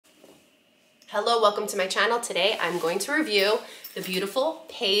Hello, welcome to my channel. Today I'm going to review the beautiful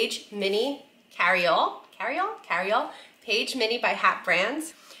Paige Mini Carry-All Paige Mini by Happ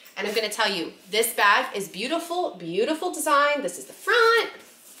Brands. And I'm going to tell you, this bag is beautiful, beautiful design. This is the front,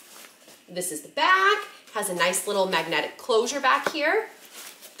 this is the back, has a nice little magnetic closure back here.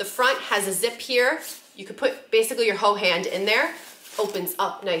 The front has a zip here. You could put basically your whole hand in there. Opens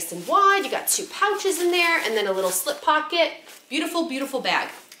up nice and wide. You got two pouches in there and then a little slip pocket. Beautiful, beautiful bag.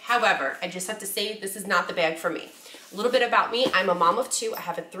 However, I just have to say this is not the bag for me. A little bit about me. I'm a mom of two. I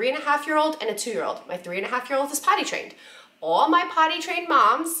have a 3.5-year-old and a 2-year-old. My 3.5-year-old is potty trained. All my potty trained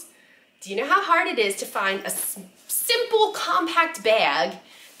moms, do you know how hard it is to find a simple compact bag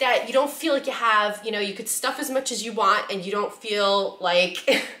that you don't feel like you have, you could stuff as much as you want and you don't feel like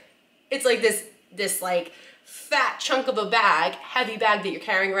it's like this like fat chunk of a bag, heavy bag that you're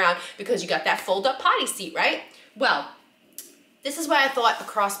carrying around because you got that fold up potty seat, right? Well, this is what I thought a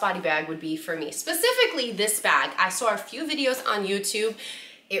crossbody bag would be for me. Specifically this bag. I saw a few videos on YouTube.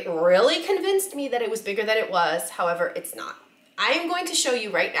 It really convinced me that it was bigger than it was. However, it's not. I am going to show you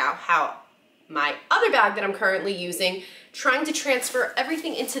right now how my other bag that I'm currently using, trying to transfer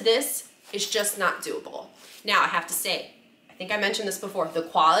everything into this is just not doable. Now I have to say, I think I mentioned this before, the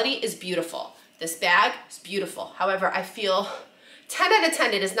quality is beautiful. This bag is beautiful. However, I feel 10 out of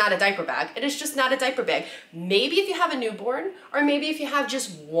 10, it is not a diaper bag. It is just not a diaper bag. Maybe if you have a newborn, or maybe if you have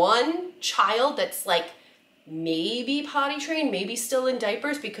just one child that's like maybe potty trained, maybe still in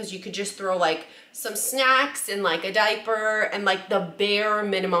diapers, because you could just throw like some snacks and like a diaper and like the bare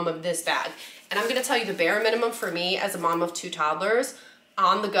minimum of this bag. And I'm gonna tell you the bare minimum for me as a mom of 2 toddlers,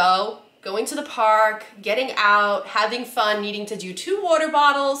 on the go, going to the park, getting out, having fun, needing to do 2 water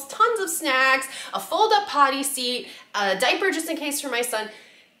bottles, tons of snacks, a fold-up potty seat, a diaper just in case for my son.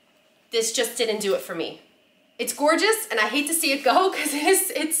 This just didn't do it for me. It's gorgeous, and I hate to see it go because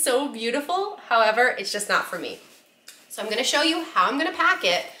it's so beautiful. However, it's just not for me. So I'm gonna show you how I'm gonna pack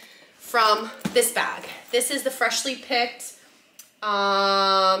it from this bag. This is the freshly picked, you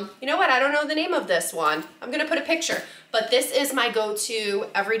know what, I don't know the name of this one. I'm gonna put a picture. But this is my go-to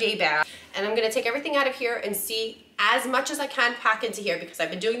everyday bag. And I'm gonna take everything out of here and see as much as I can pack into here because I've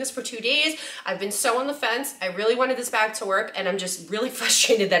been doing this for 2 days. I've been so on the fence. I really wanted this bag to work and I'm just really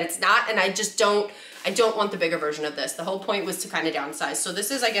frustrated that it's not, and I don't want the bigger version of this. The whole point was to kind of downsize. So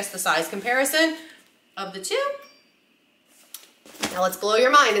this is, I guess, the size comparison of the two. Now let's blow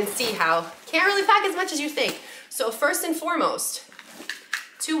your mind and see how, can't really pack as much as you think. So first and foremost,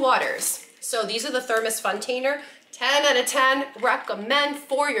 2 waters. So these are the Thermos Funtainer. 10 out of 10, recommend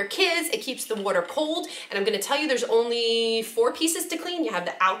for your kids. It keeps the water cold. And I'm gonna tell you there's only 4 pieces to clean. You have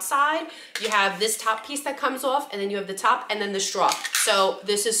the outside, you have this top piece that comes off, and then you have the top and then the straw. So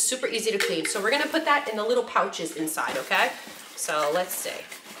this is super easy to clean. So we're gonna put that in the little pouches inside, okay? So let's see.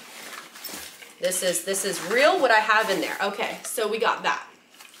 This is real what I have in there. Okay, so we got that.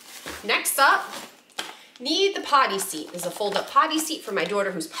 Next up, need the potty seat. This is a fold-up potty seat for my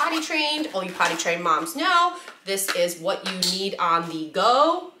daughter who's potty trained. All you potty trained moms know, this is what you need on the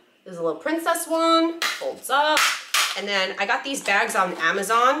go. There's a little princess one, folds up. And then I got these bags on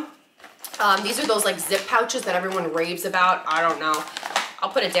Amazon. These are those like zip pouches that everyone raves about. I don't know. I'll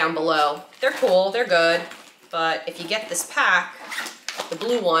put it down below. They're cool, they're good. But if you get this pack, the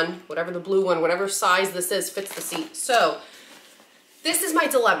blue one, whatever size this is, fits the seat. So, this is my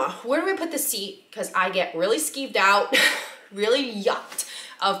dilemma. Where do I put the seat? Because I get really skeeved out, really yucked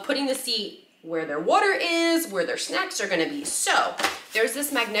of putting the seat where their water is, where their snacks are gonna be. So there's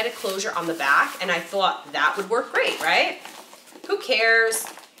this magnetic closure on the back and I thought that would work great, right? Who cares?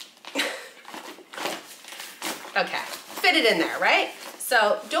 Okay, fit it in there, right?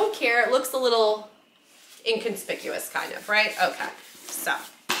 So don't care, it looks a little inconspicuous kind of, right? Okay, so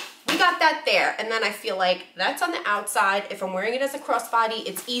we got that there, and then I feel like that's on the outside. If I'm wearing it as a crossbody,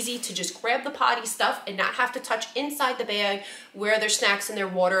 it's easy to just grab the potty stuff and not have to touch inside the bag where their snacks and their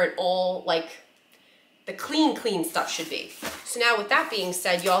water and all like the clean stuff should be. So now with that being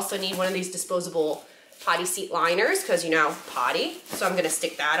said, you also need one of these disposable potty seat liners because potty. So I'm gonna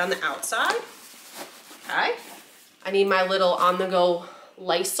stick that on the outside, okay? I need my little on-the-go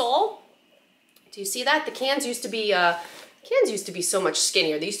Lysol. Do you see that? The cans used to be so much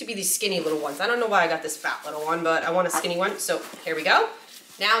skinnier. They used to be these skinny little ones. I don't know why I got this fat little one, but I want a skinny one. So here we go.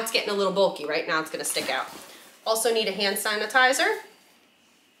 Now it's getting a little bulky. Right now it's gonna stick out. Also need a hand sanitizer.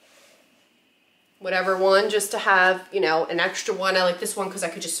 Whatever one, just to have, an extra one. I like this one because I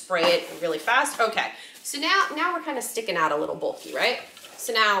could just spray it really fast. Okay, so now we're kind of sticking out a little bulky, right?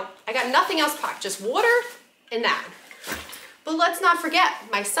 So now I got nothing else packed, just water and that. But let's not forget,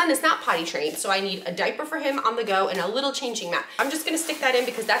 my son is not potty trained, so I need a diaper for him on the go and a little changing mat. I'm just gonna stick that in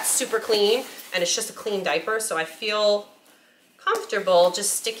because that's super clean and it's just a clean diaper, so I feel comfortable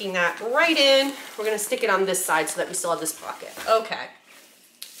just sticking that right in. We're gonna stick it on this side so that we still have this pocket. Okay.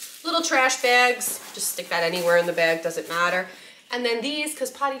 Little trash bags, just stick that anywhere in the bag, doesn't matter. And then these,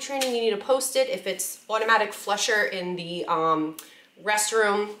 because potty training, you need a Post-it. If it's automatic flusher in the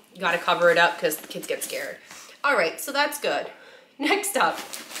restroom, you gotta cover it up because the kids get scared. All right, so that's good. Next up,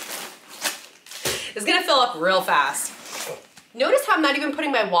 it's gonna fill up real fast. Notice how I'm not even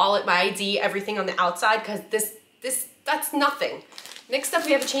putting my wallet, my ID, everything on the outside, because that's nothing. Next up,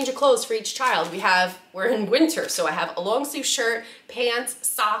 we have a change of clothes for each child. We're in winter, so I have a long sleeve shirt, pants,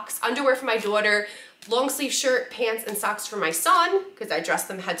 socks, underwear for my daughter, long sleeve shirt, pants, and socks for my son, because I dress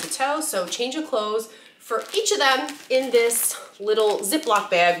them head to toe. So change of clothes for each of them in this little Ziploc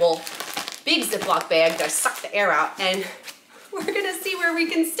bag, well, big Ziploc bag that suck the air out, and we're gonna see where we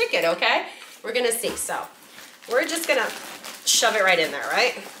can stick it, okay? We're gonna see, so we're just gonna shove it right in there,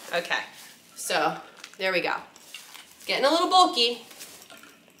 right? Okay, so there we go. Getting a little bulky.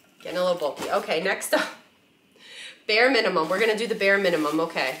 Getting a little bulky. Okay, next up, bare minimum. We're gonna do the bare minimum,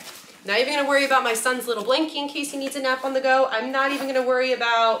 okay. Not even gonna worry about my son's little blankie in case he needs a nap on the go. I'm not even gonna worry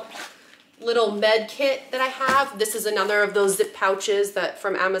about little med kit that I have. This is another of those zip pouches that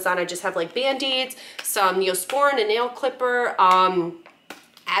from Amazon. I just have like Band-Aids, some Neosporin, a nail clipper,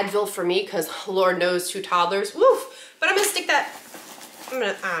 Advil for me, because Lord knows 2 toddlers, woof. But I'm gonna stick that, I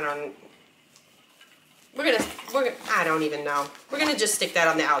don't even know. We're gonna just stick that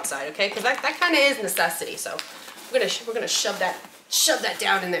on the outside, okay? Because that kind of is necessity. So we're gonna shove that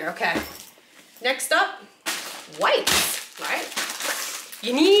down in there, okay? Next up, wipes, right?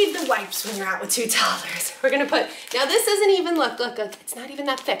 You need the wipes when you're out with 2 toddlers. We're gonna put, now this isn't even, look, it's not even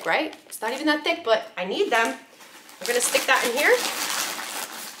that thick, right? It's not even that thick, but I need them. We're gonna stick that in here.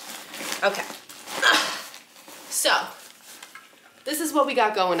 Okay. So, this is what we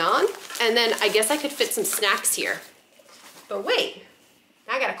got going on. And then I guess I could fit some snacks here. But wait,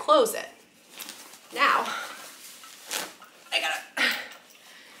 now I gotta close it. Now, I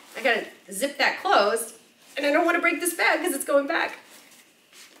gotta zip that closed, and I don't wanna break this bag because it's going back.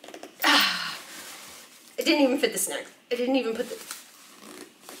 It didn't even fit the snacks. I didn't even put the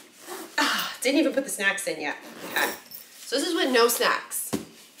snacks in yet. Okay. So this is with no snacks.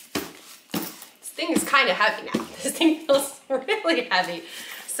 This thing is kind of heavy now. This thing feels really heavy.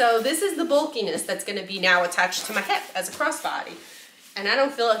 So this is the bulkiness that's gonna be now attached to my hip as a crossbody. And I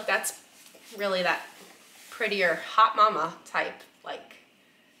don't feel like that's really that prettier hot mama type. Like,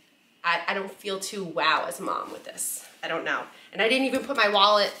 I don't feel too wow as a mom with this. I don't know. And I didn't even put my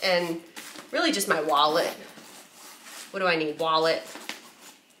wallet and really just my wallet. What do I need? Wallet.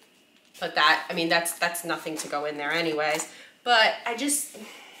 Put that, I mean, that's nothing to go in there anyways. But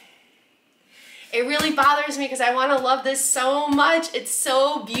it really bothers me because I want to love this so much. It's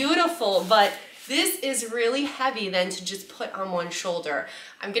so beautiful, but this is really heavy then to just put on one shoulder.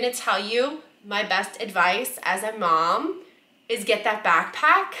 I'm gonna tell you, my best advice as a mom is get that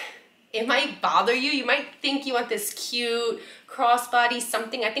backpack. It might bother you. You might think you want this cute crossbody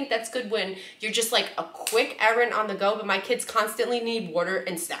something. I think that's good when you're just like a quick errand on the go, but my kids constantly need water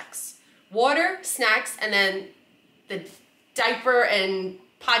and snacks. Water, snacks, and then the diaper and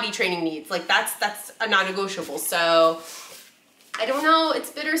potty training needs. Like that's a non-negotiable. So I don't know, it's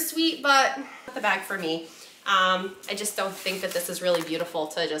bittersweet, but not the bag for me. I just don't think that this is really beautiful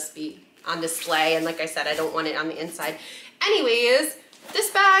to just be on display. And like I said, I don't want it on the inside. Anyways,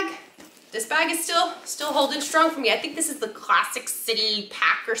 this bag is still holding strong for me. I think this is the Classic City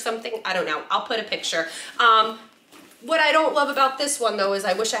pack or something. I don't know. I'll put a picture. What I don't love about this one though is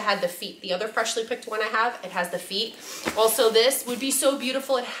I wish I had the feet. The other freshly picked one I have, it has the feet. Also, this would be so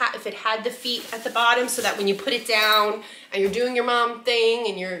beautiful if it had the feet at the bottom so that when you put it down and you're doing your mom thing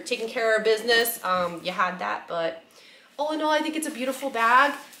and you're taking care of business, you had that. But all in all, I think it's a beautiful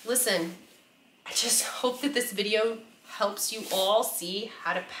bag. Listen, I just hope that this video helps you all see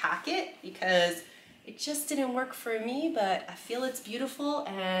how to pack it because it just didn't work for me, but I feel it's beautiful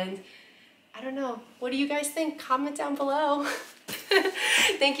and I don't know. What do you guys think? Comment down below.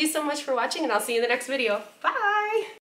 Thank you so much for watching and I'll see you in the next video. Bye.